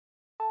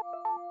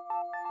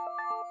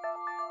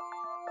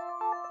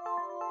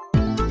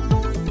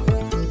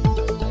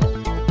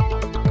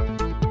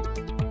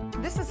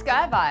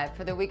Sky Vibe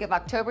for the week of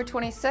October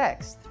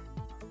 26th.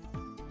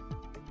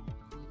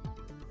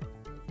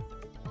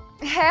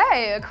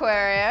 Hey,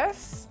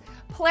 Aquarius!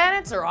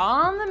 Planets are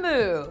on the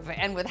move,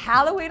 and with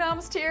Halloween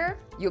almost here,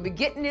 you'll be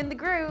getting in the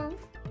groove.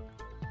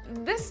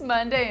 This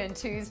Monday and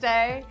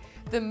Tuesday,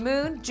 the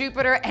Moon,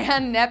 Jupiter,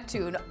 and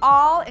Neptune,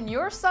 all in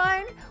your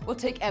sign, will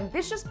take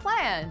ambitious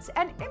plans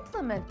and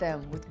implement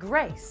them with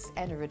grace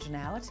and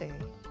originality.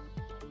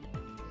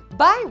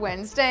 By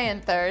Wednesday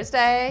and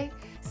Thursday,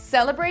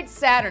 celebrate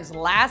Saturn's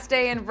last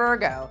day in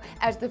Virgo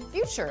as the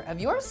future of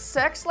your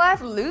sex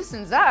life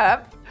loosens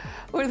up.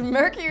 With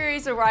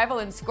Mercury's arrival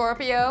in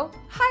Scorpio,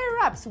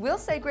 higher-ups will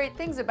say great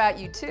things about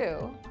you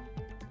too.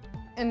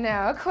 And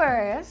now,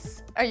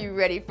 Aquarius, are you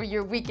ready for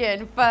your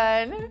weekend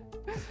fun?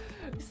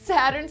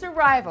 Saturn's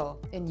arrival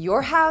in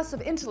your house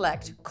of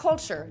intellect,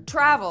 culture,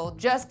 travel,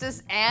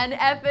 justice, and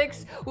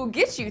ethics will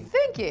get you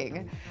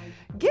thinking.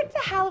 Get the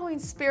Halloween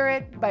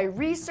spirit by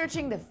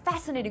researching the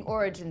fascinating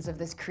origins of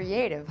this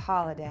creative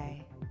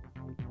holiday.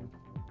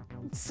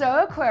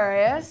 So,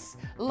 Aquarius,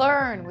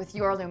 learn with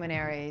your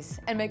luminaries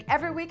and make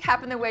every week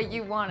happen the way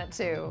you want it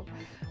to.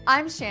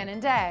 I'm Shannon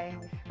Day.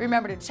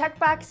 Remember to check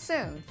back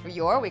soon for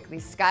your weekly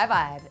Sky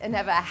Vibe and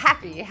have a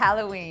happy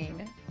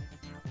Halloween.